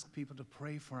always ask people to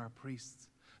pray for our priests,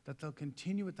 that they'll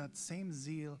continue with that same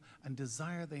zeal and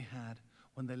desire they had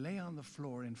when they lay on the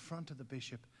floor in front of the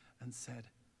bishop and said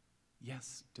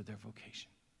yes to their vocation.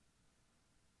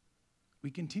 We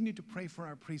continue to pray for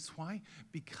our priests. Why?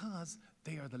 Because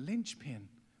they are the linchpin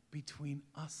between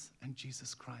us and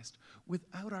Jesus Christ.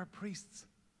 Without our priests,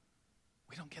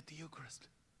 we don't get the Eucharist.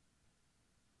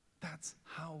 That's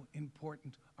how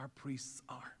important our priests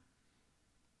are.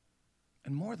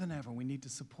 And more than ever, we need to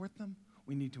support them,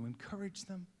 we need to encourage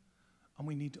them, and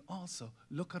we need to also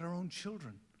look at our own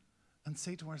children and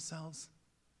say to ourselves,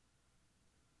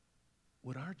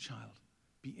 would our child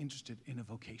be interested in a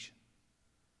vocation?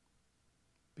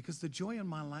 Because the joy in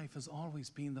my life has always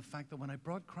been the fact that when I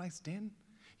brought Christ in,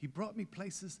 he brought me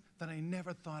places that I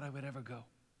never thought I would ever go.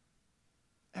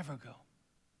 Ever go.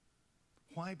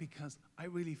 Why? Because I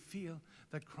really feel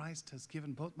that Christ has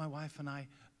given both my wife and I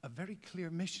a very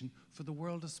clear mission for the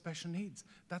world of special needs.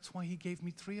 That's why he gave me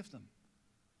 3 of them.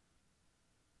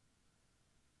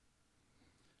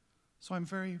 So I'm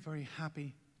very, very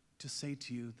happy to say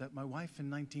to you that my wife in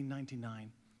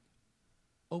 1999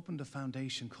 opened a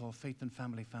foundation called Faith and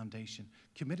Family Foundation,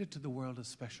 committed to the world of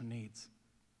special needs.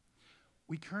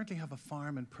 We currently have a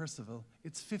farm in Percival.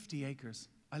 It's 50 acres.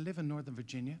 I live in Northern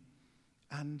Virginia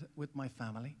and with my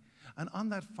family. And on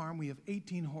that farm, we have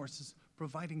 18 horses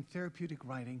providing therapeutic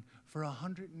riding for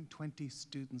 120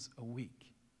 students a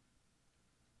week.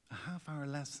 A half-hour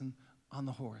lesson on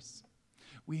the horse.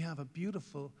 We have a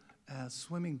beautiful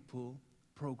swimming pool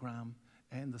program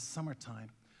in the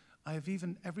summertime. I have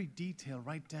even every detail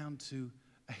right down to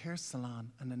a hair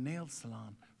salon and a nail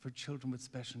salon for children with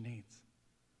special needs.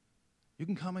 You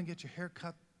can come and get your hair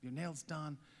cut, your nails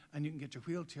done, and you can get your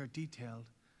wheelchair detailed,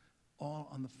 all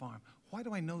on the farm. Why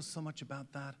do I know so much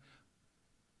about that?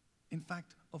 In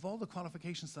fact, of all the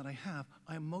qualifications that I have,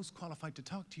 I am most qualified to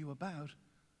talk to you about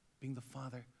being the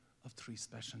father of 3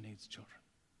 special needs children.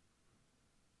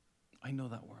 I know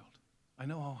that world. I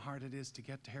know how hard it is to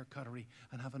get to haircuttery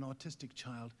and have an autistic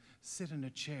child sit in a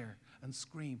chair and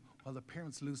scream while the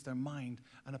parents lose their mind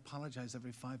and apologize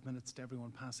every 5 minutes to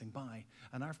everyone passing by.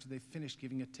 And after they've finished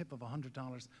giving a tip of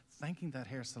 $100, thanking that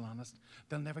hair salonist,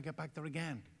 they'll never get back there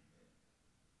again.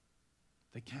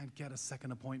 They can't get a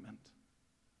second appointment.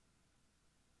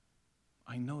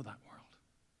 I know that world.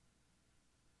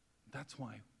 That's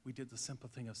why we did the simple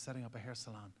thing of setting up a hair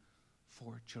salon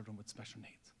for children with special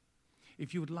needs.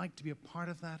 If you would like to be a part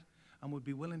of that and would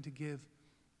be willing to give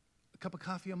a cup of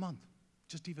coffee a month,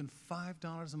 just even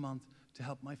 $5 a month to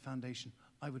help my foundation,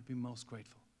 I would be most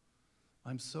grateful.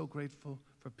 I'm so grateful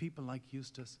for people like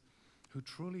Eustace who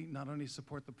truly not only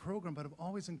support the program, but have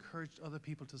always encouraged other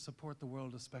people to support the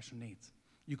world of special needs.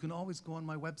 You can always go on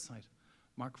my website,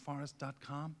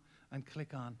 markforrest.com, and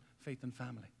click on Faith and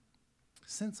Family.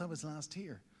 Since I was last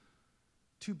here,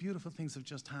 2 beautiful things have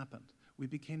just happened. We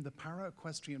became the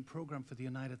Para-Equestrian Program for the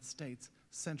United States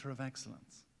Center of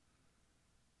Excellence.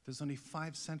 There's only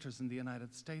 5 centers in the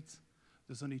United States.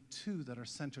 There's only 2 that are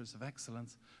centers of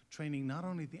excellence, training not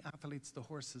only the athletes, the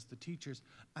horses, the teachers,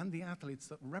 and the athletes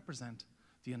that represent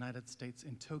the United States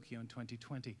in Tokyo in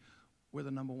 2020. We're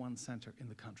the #1 center in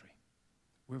the country.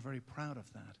 We're very proud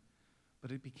of that.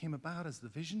 But it became about as the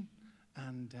vision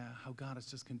and how God has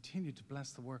just continued to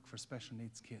bless the work for special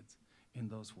needs kids in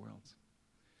those worlds.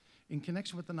 In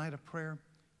connection with the Night of Prayer,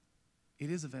 it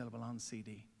is available on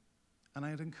CD. And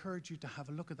I'd encourage you to have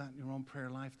a look at that in your own prayer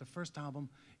life. The first album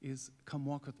is Come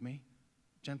Walk With Me,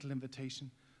 Gentle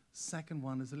Invitation. Second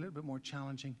one is a little bit more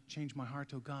challenging, Change My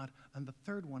Heart, O God. And the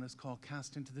third one is called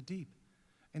Cast Into the Deep.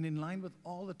 And in line with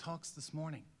all the talks this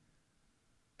morning,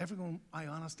 everyone, I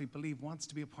honestly believe, wants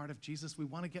to be a part of Jesus. We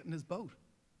want to get in his boat.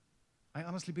 I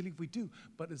honestly believe we do.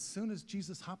 But as soon as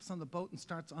Jesus hops on the boat and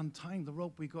starts untying the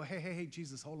rope, we go, hey, hey, hey,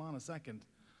 Jesus, hold on a second.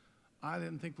 I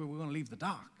didn't think we were going to leave the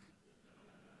dock.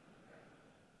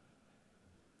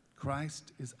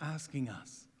 Christ is asking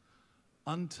us,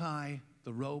 untie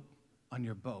the rope on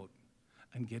your boat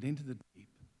and get into the deep.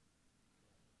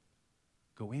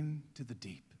 Go into the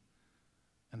deep.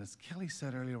 And as Kelly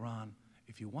said earlier on,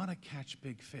 if you want to catch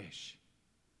big fish,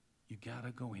 you got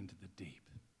to go into the deep.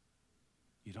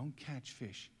 You don't catch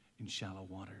fish in shallow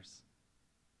waters.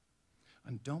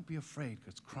 And don't be afraid,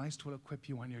 because Christ will equip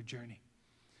you on your journey.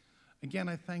 Again,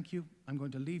 I thank you. I'm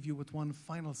going to leave you with one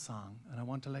final song, and I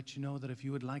want to let you know that if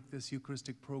you would like this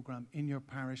Eucharistic program in your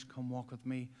parish, come walk with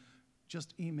me.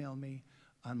 Just email me,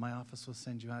 and my office will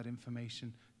send you out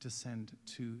information to send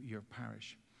to your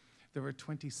parish. There were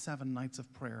 27 nights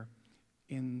of prayer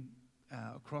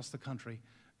across the country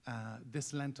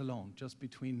this Lent alone, just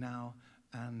between now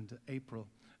and April,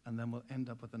 and then we'll end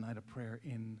up with a night of prayer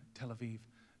in Tel Aviv,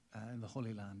 in the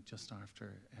Holy Land, just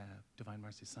after Divine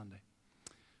Mercy Sunday.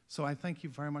 So I thank you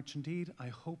very much indeed. I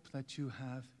hope that you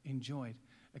have enjoyed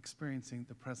experiencing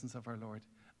the presence of our Lord,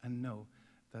 and know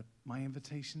that my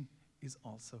invitation is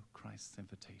also Christ's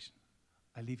invitation.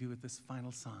 I leave you with this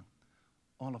final song.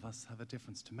 All of us have a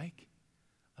difference to make,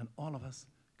 and all of us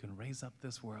can raise up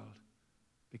this world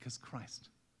because Christ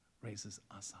raises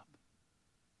us up.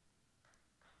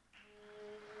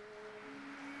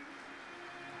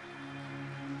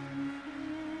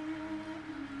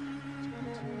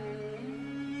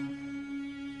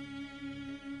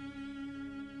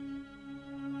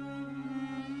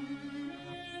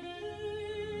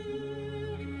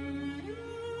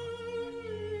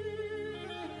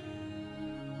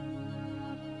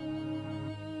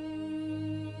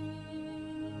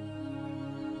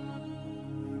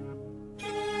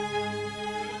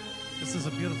 This is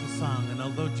a beautiful song, and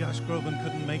although Josh Groban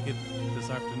couldn't make it this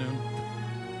afternoon,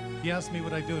 he asked me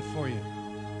would I do it for you.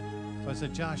 So I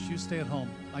said, Josh, you stay at home.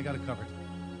 I got it covered.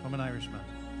 I'm an Irishman.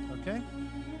 Okay?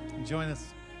 And join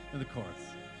us in the chorus.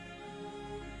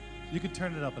 You could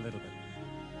turn it up a little bit.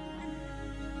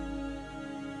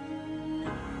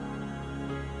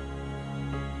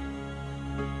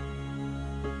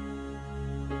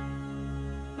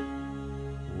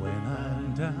 When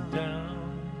I'm down,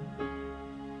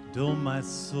 though my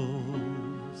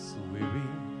soul's weary,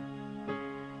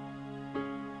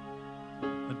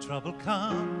 the trouble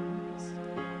comes,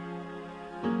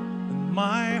 and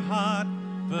my heart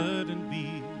burdened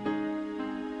be,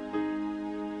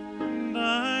 and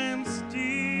I'm still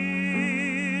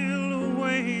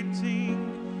waiting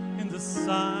in the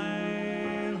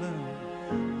silence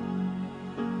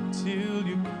till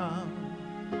you come.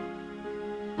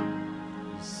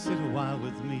 You sit a while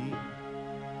with me.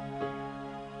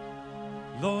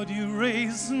 Lord, you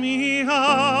raise me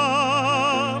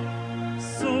up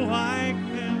so I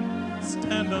can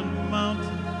stand on mountains.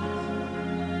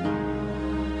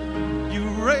 You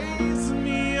raise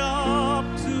me up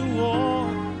to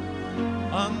walk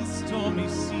on stormy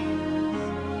seas.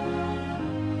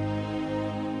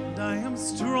 And I am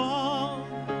strong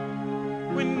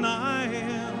when I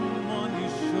am on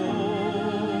your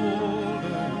shoulder.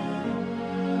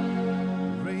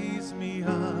 Raise me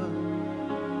up.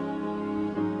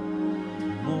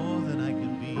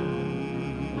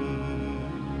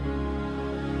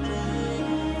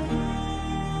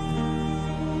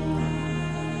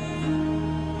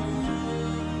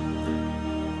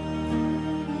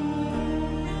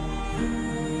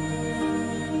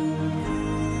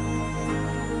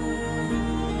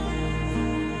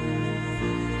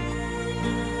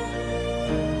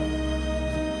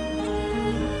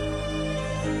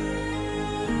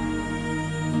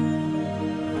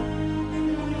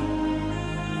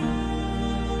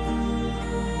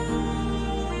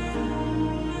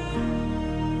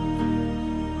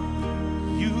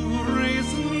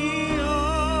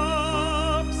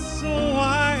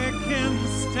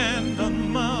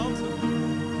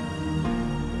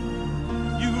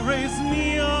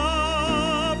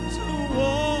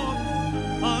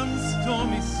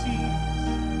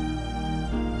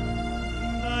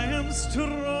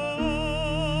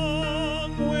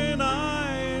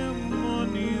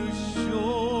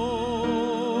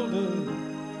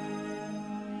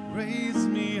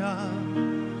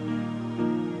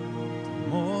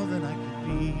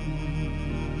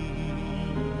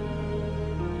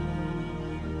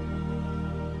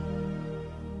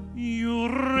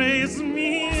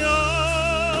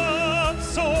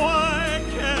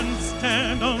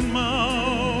 Stand on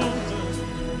mountains,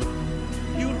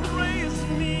 you raise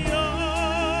me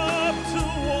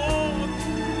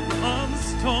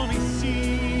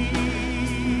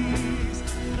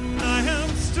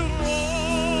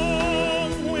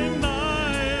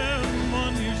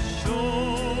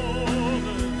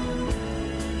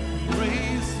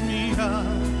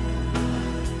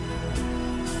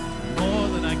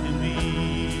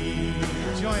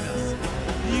join us.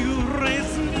 You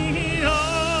raise me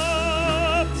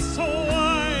up so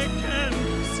I can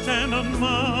stand on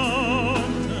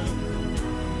mountains.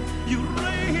 You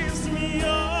raise me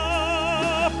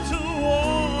up to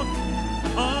walk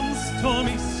on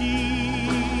stormy seas.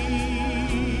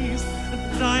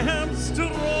 And I am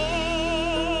strong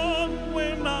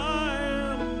when I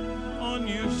am on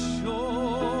your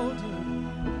shoulder.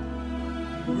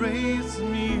 You raise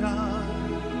me up.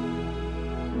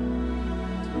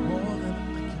 More than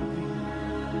I can be.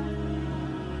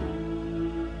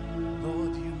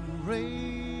 Lord, you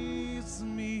raise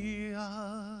me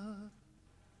up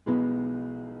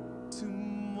to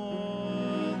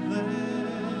more than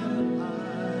I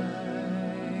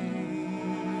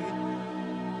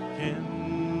can